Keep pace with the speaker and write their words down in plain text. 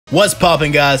What's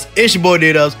poppin', guys? It's your boy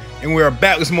Didos, and we are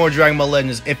back with some more Dragon Ball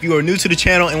Legends. If you are new to the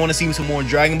channel and want to see some more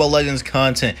Dragon Ball Legends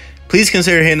content, please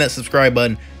consider hitting that subscribe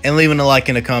button and leaving a like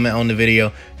and a comment on the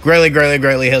video.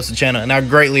 Greatly helps the channel, and I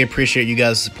greatly appreciate you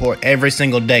guys' support every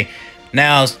single day.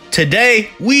 Now, today,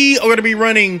 we are going to be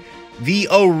running the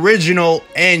original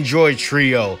Android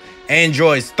trio.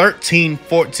 Androids 13,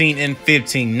 14, and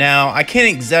 15. Now, I can't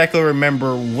exactly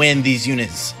remember when these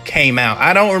units came out.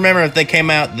 I don't remember if they came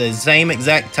out the same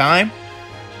exact time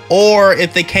or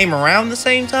if they came around the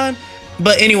same time.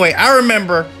 But anyway, I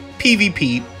remember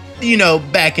PvP, you know,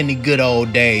 back in the good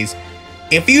old days.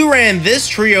 If you ran this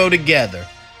trio together,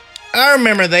 I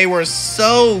remember they were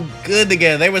so good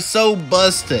together. They were so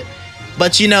busted.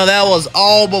 But you know, that was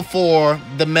all before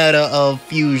the meta of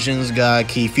Fusions, God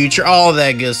Key, Future, all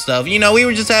that good stuff. You know, we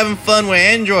were just having fun with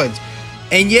androids.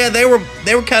 And yeah, they were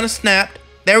kind of snapped.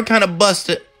 They were kind of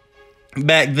busted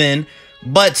back then,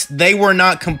 but they were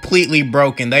not completely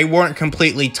broken. They weren't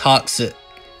completely toxic,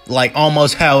 like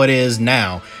almost how it is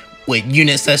now, with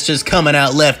units that's just coming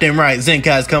out left and right.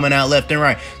 Zenkai's coming out left and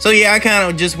right. So yeah, I kind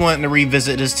of just wanted to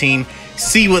revisit this team,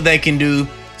 see what they can do.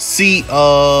 See,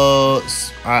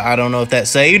 I don't know if that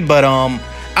saved, but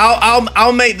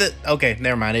I'll make the, okay,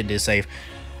 never mind, it did save.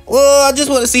 Well, I just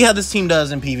want to see how this team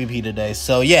does in PvP today.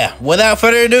 So yeah, without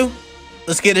further ado,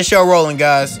 let's get the show rolling,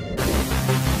 guys.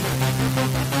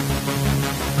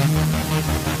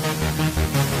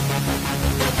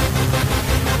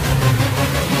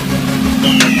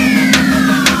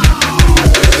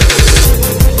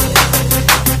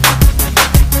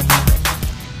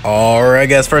 Alright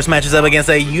guys, first match is up against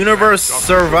a Universe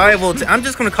Survival team. I'm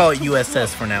just going to call it USS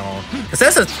for now on, because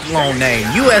that's a long name.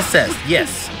 USS,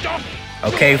 yes.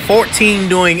 Okay, 14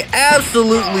 doing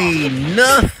absolutely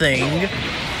nothing.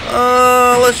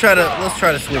 Let's try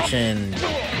to switch in.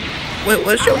 Wait,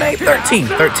 what's your name? 13.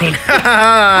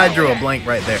 I drew a blank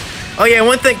right there. Oh yeah,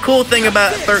 cool thing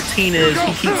about 13 is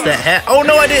he keeps that hat. Oh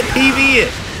no, I didn't PV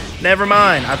it. Never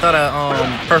mind. I thought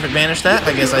I perfect banished that.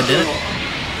 I guess I did it.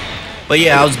 But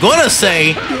yeah, I was gonna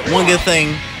say one good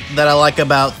thing that I like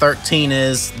about 13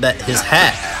 is that his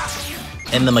hat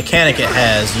and the mechanic it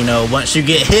has. You know, once you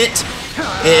get hit,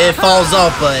 it falls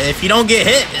off, but if you don't get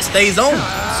hit, it stays on.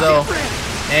 So,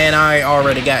 and I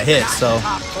already got hit, so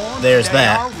there's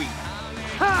that.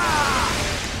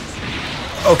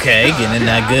 Okay, getting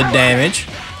that good damage.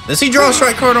 Does he draw a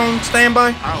strike card on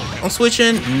standby? On switch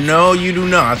in? No, you do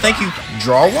not. I think you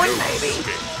draw one, maybe?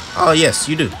 Oh, yes,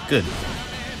 you do. Good.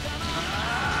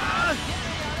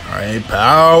 Alright,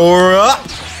 power up.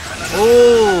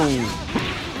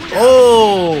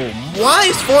 Oh, why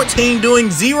is 14 doing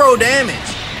 0 damage?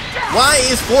 Why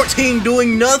is 14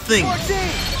 doing nothing?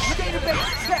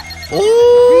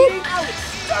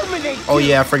 Oh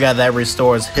yeah, I forgot that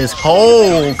restores his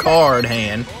whole card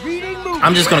hand.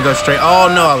 I'm just gonna go straight. Oh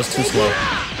no, I was too slow.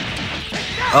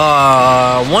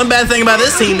 One bad thing about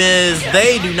this team is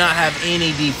they do not have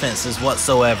any defenses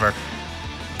whatsoever.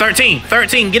 13,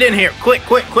 get in here. Quick.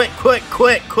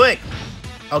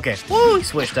 Okay, woo, he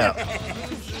switched out.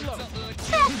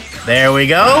 There we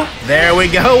go.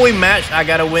 We matched. I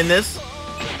gotta win this.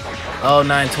 Oh,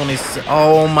 920.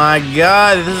 Oh my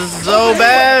god, this is so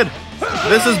bad.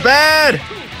 This is bad.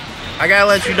 I gotta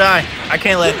let you die. I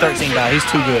can't let 13 die. He's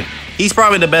too good. He's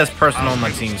probably the best person on my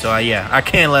team, so yeah, I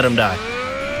can't let him die.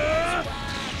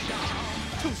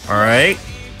 Alright,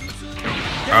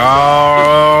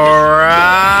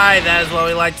 that is what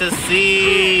we like to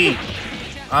see.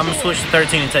 I'm gonna switch to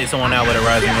 13 and take someone out with a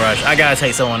Rising Rush. I gotta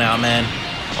take someone out, man.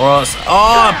 Or else,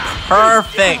 oh,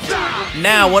 perfect.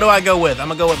 Now, what do I go with? I'm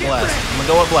gonna go with Blast.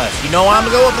 You know why I'm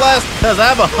gonna go with Blast? Because I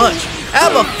have a hunch. I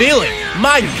have a feeling.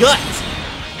 My gut.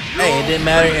 Hey, it didn't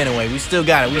matter anyway. We still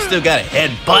got it.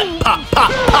 Headbutt, pop.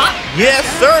 Yes,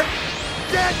 sir.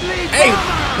 Hey,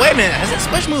 wait a minute. Has that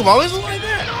special move always looked like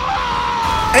that?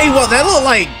 Hey, well, that looked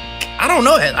like, I don't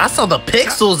know. I saw the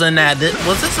pixels in that.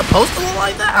 Was it supposed to look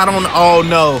like that? I don't know. Oh,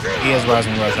 no. He has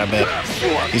Rising Rush, I bet.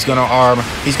 He's going to arm.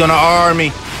 He's going to arm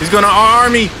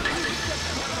me.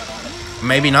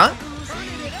 Maybe not.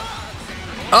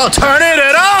 Oh, turning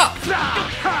it up.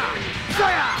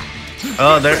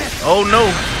 Oh, there. Oh, no.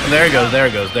 There it goes.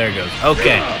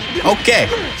 Okay.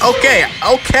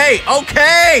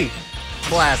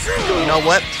 Blast. You know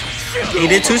what? He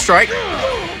did 2 strike.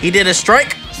 He did a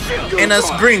strike and a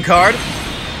green card.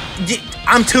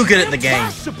 I'm too good at the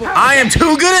game. I am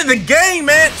too good at the game,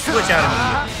 man. Switch out of me.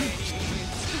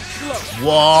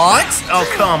 What? Oh,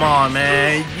 come on,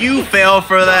 man. You fell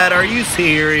for that. Are you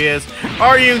serious?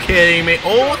 Are you kidding me?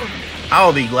 Oh, I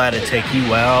will be glad to take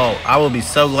you out. I will be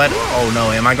so glad. Oh,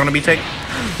 no. Am I going to be taken?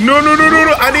 No, no, no, no,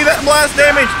 no. I need that blast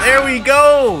damage. There we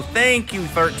go. Thank you,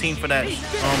 13, for that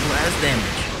blast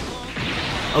damage.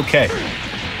 Okay.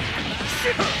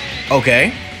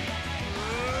 Okay.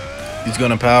 He's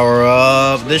gonna power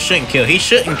up. This shouldn't kill. He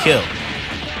shouldn't kill.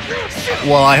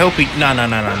 Well, I hope he... No.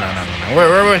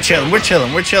 We're chilling. We're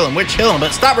chilling. We're chilling. We're chilling.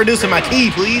 But stop reducing my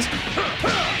ki, please.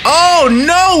 Oh,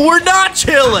 no. We're not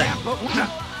chilling.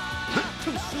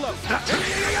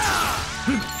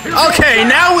 Okay,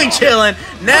 now we chilling.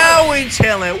 Now we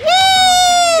chilling. Woo!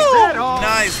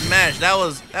 Nice match. That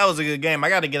was a good game. I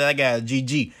got to get that guy a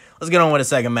GG. Let's get on with the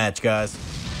second match, guys.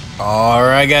 All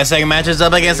right, guys. Second match is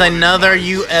up against another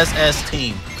USS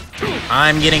team.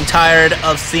 I'm getting tired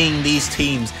of seeing these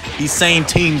teams, these same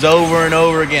teams over and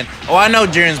over again. Oh, I know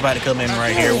Jiren's about to come in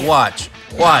right here. Watch.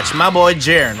 Watch. My boy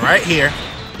Jiren right here.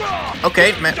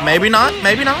 Okay, maybe not.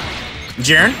 Maybe not.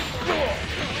 Jiren.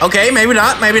 Okay, maybe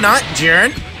not. Maybe not.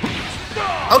 Jiren.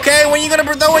 Okay, when you gonna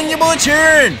throw in your boy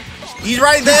Jiren? He's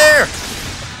right there.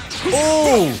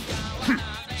 Ooh.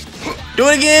 Do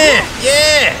it again.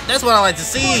 Yeah, that's what I like to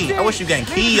see. I wish you got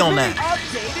ki on that.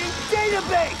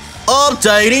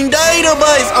 Updating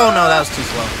database. Oh no, that was too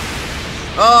slow.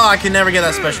 Oh, I can never get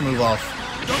that special move off.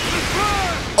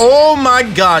 Oh my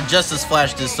god, Justice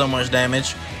Flash did so much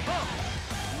damage.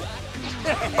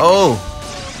 Oh.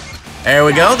 There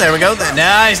we go. There we go.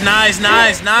 Nice, nice,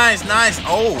 nice, nice, nice.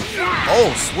 Oh,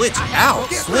 switch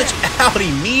out. Switch out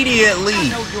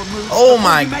immediately. Oh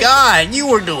my god, you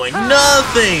were doing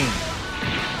nothing.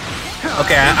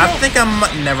 Okay, I think I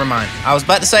might. Never mind. I was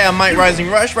about to say I might Rising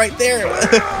Rush right there.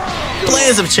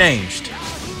 Plans have changed.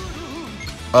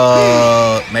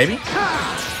 Maybe?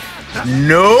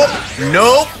 Nope.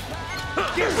 Nope.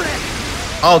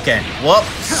 Okay, well,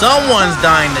 someone's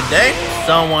dying today.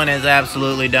 Someone is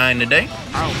absolutely dying today.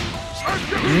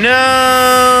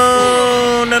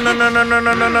 No.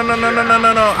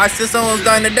 I said someone's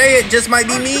dying today. It just might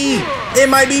be me. It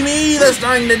might be me that's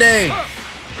dying today.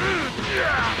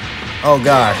 Oh,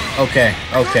 God. Okay.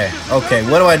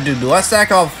 What do I do? Do I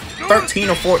sack off 13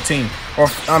 or 14? Or,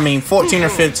 14 or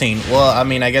 15. Well,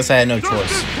 I guess I had no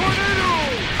choice.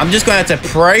 I'm just going to have to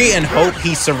pray and hope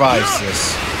he survives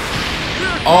this.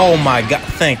 Oh, my God.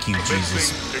 Thank you,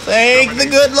 Jesus. Thank the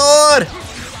good Lord.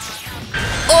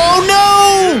 Oh,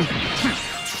 no.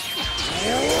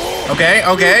 Okay.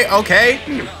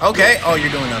 Oh,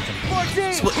 you're doing nothing.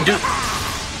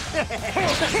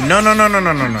 No.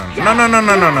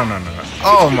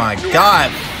 Oh my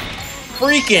god.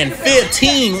 Freaking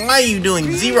 15. Why are you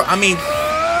doing 0?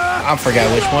 I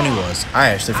forgot which one he was. I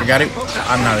actually forgot it.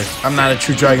 I'm not a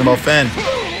true Dragon Ball fan.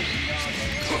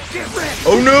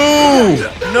 Oh no!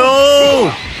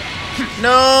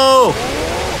 No!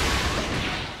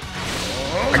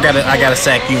 I gotta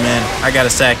sack you, man. I gotta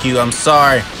sack you. I'm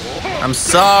sorry. I'm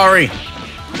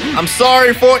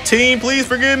sorry, 14. Please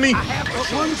forgive me.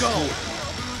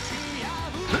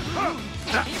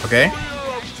 Okay.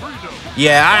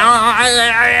 Yeah,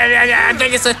 I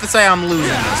think it's safe to say I'm losing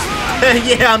this.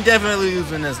 Yeah, I'm definitely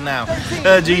losing this now.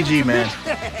 GG, man.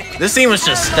 This team was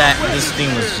just stacked. This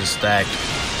team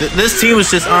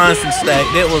was just honestly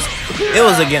stacked. It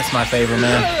was against my favor,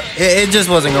 man. It just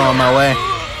wasn't going my way.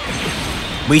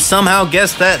 We somehow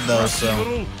guessed that though, so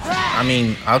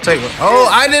I'll take it. Oh,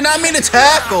 I did not mean to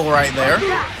tackle right there.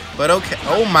 But okay.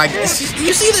 Oh my god.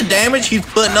 You see the damage he's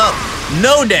putting up?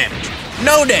 No damage.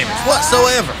 No damage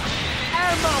whatsoever.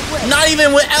 Not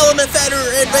even with Element Feather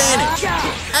advantage.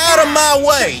 Out of my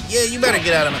way. Yeah, you better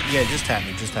get out of my... Yeah, just tap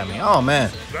me. Oh, man.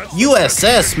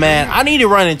 USS, man. I need to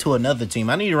run into another team.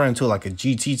 I need to run into like a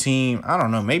GT team. I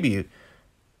don't know. Maybe...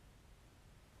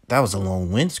 That was a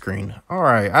long windscreen. All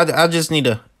right. I just need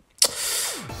to...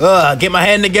 get my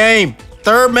head in the game.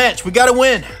 Third match. We got to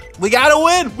win. We got to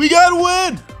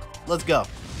win. Let's go.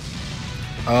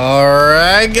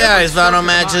 Alright guys, final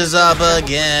match is up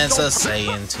against a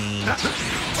Saiyan team.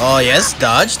 Oh yes,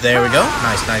 dodge, there we go.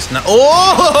 Nice.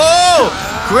 Oh,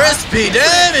 crispy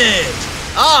damage.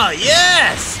 Oh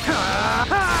yes.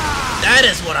 That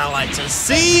is what I like to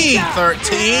see,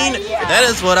 13. That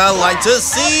is what I like to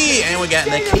see. And we got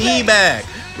the ki back.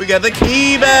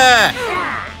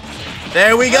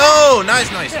 There we go.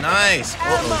 Nice.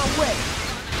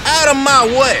 Out of my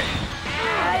way.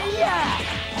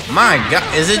 My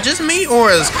god, is it just me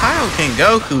or is Kaioken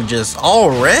Goku just all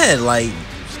red? Like,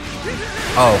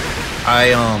 oh,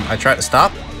 I tried to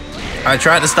stop.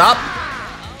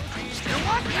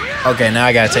 Okay, now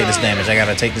I gotta take this damage.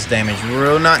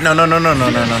 Real not. No.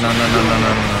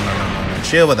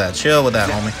 Chill with that,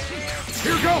 homie.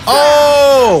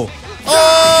 Oh,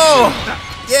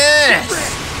 yes.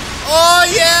 Oh,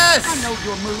 yes.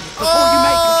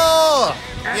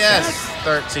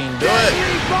 13. Do it.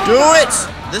 Do it.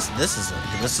 This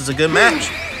is a good match.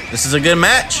 This is a good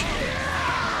match.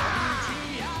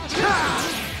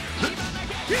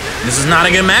 This is not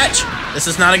a good match. This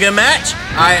is not a good match.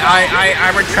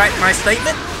 I retract my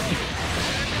statement.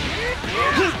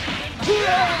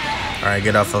 All right,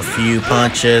 get off a few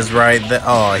punches right there.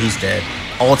 Oh, he's dead.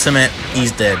 Ultimate,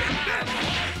 he's dead.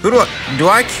 Who do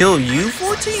I kill you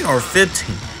 14 or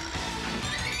 15?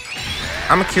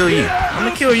 I'm gonna kill you. I'm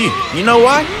gonna kill you. You know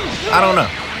why? I don't know.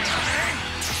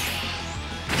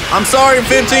 I'm sorry,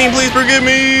 15. Please forgive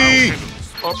me.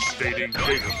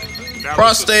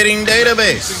 Prostating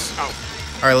database.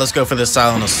 All right, let's go for this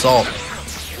silent assault.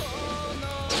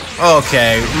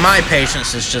 Okay, my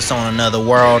patience is just on another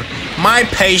world. My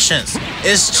patience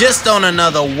is just on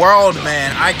another world,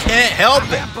 man. I can't help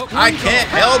it. I can't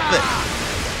help it.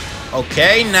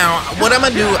 Okay, now what I'm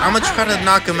gonna do, I'm gonna try to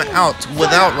knock him out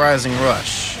without Rising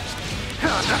Rush.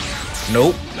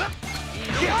 Nope.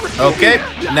 Okay,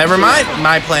 never mind.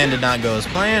 My plan did not go as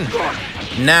planned.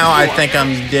 Now I think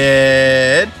I'm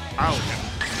dead.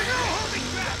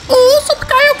 Oh, Super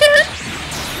Kaioken.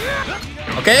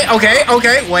 Okay.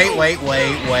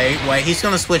 Wait. He's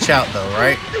gonna switch out though,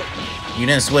 right? You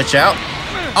didn't switch out?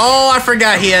 Oh, I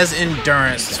forgot he has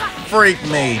endurance. Freak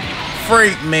me.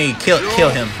 Kill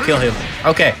him.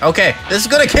 Okay. This is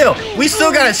gonna kill. We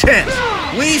still got a chance.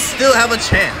 We still have a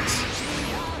chance.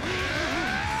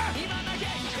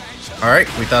 All right,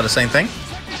 we thought the same thing.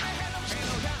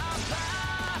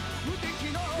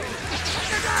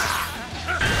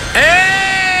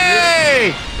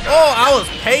 Hey! Oh, I was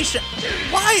patient.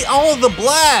 Why all the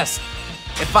blast?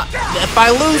 If I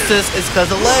lose this, it's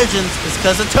because of Legends. It's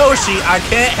because of Toshi. I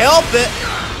can't help it.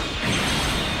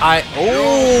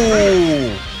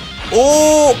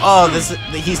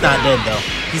 He's not dead though.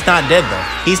 He's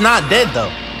not dead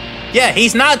though. Yeah,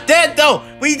 he's not dead though.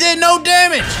 We did no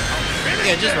damage.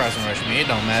 Yeah, just Rising Rush me. It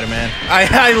don't matter, man.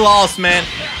 I lost, man.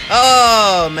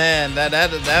 Oh man, that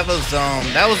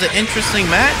was an interesting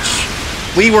match.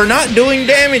 We were not doing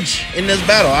damage in this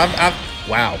battle.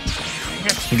 Wow.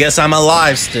 Guess I'm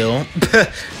alive still.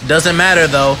 Doesn't matter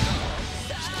though.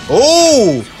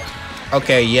 Oh.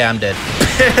 Okay, yeah, I'm dead.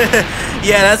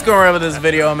 Yeah, that's gonna wrap up this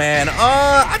video, man.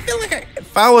 I feel like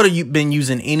if I would have been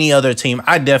using any other team,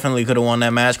 I definitely could have won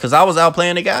that match because I was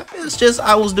outplaying the guy. It's just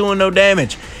I was doing no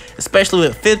damage, especially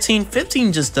with 15.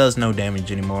 15 just does no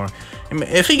damage anymore. I mean,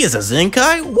 if he gets a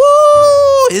Zenkai,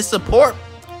 woo, his support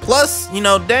plus, you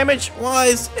know, damage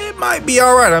wise, it might be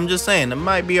all right. I'm just saying, it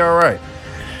might be all right.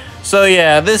 So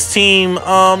yeah, this team,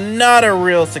 not a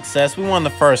real success. We won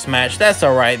the first match. That's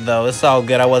all right though. It's all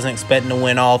good. I wasn't expecting to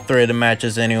win all 3 of the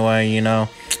matches anyway, you know.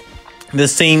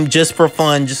 This team just for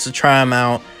fun, just to try them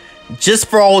out. Just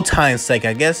for old time's sake,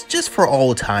 I guess. Just for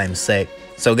old time's sake.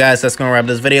 So guys, that's gonna wrap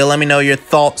this video. Let me know your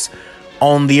thoughts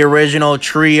on the original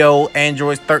trio,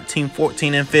 Androids 13,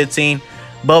 14, and 15.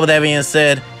 But with that being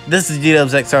said, this is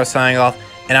DWXR signing off,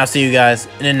 and I'll see you guys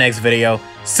in the next video.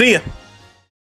 See ya!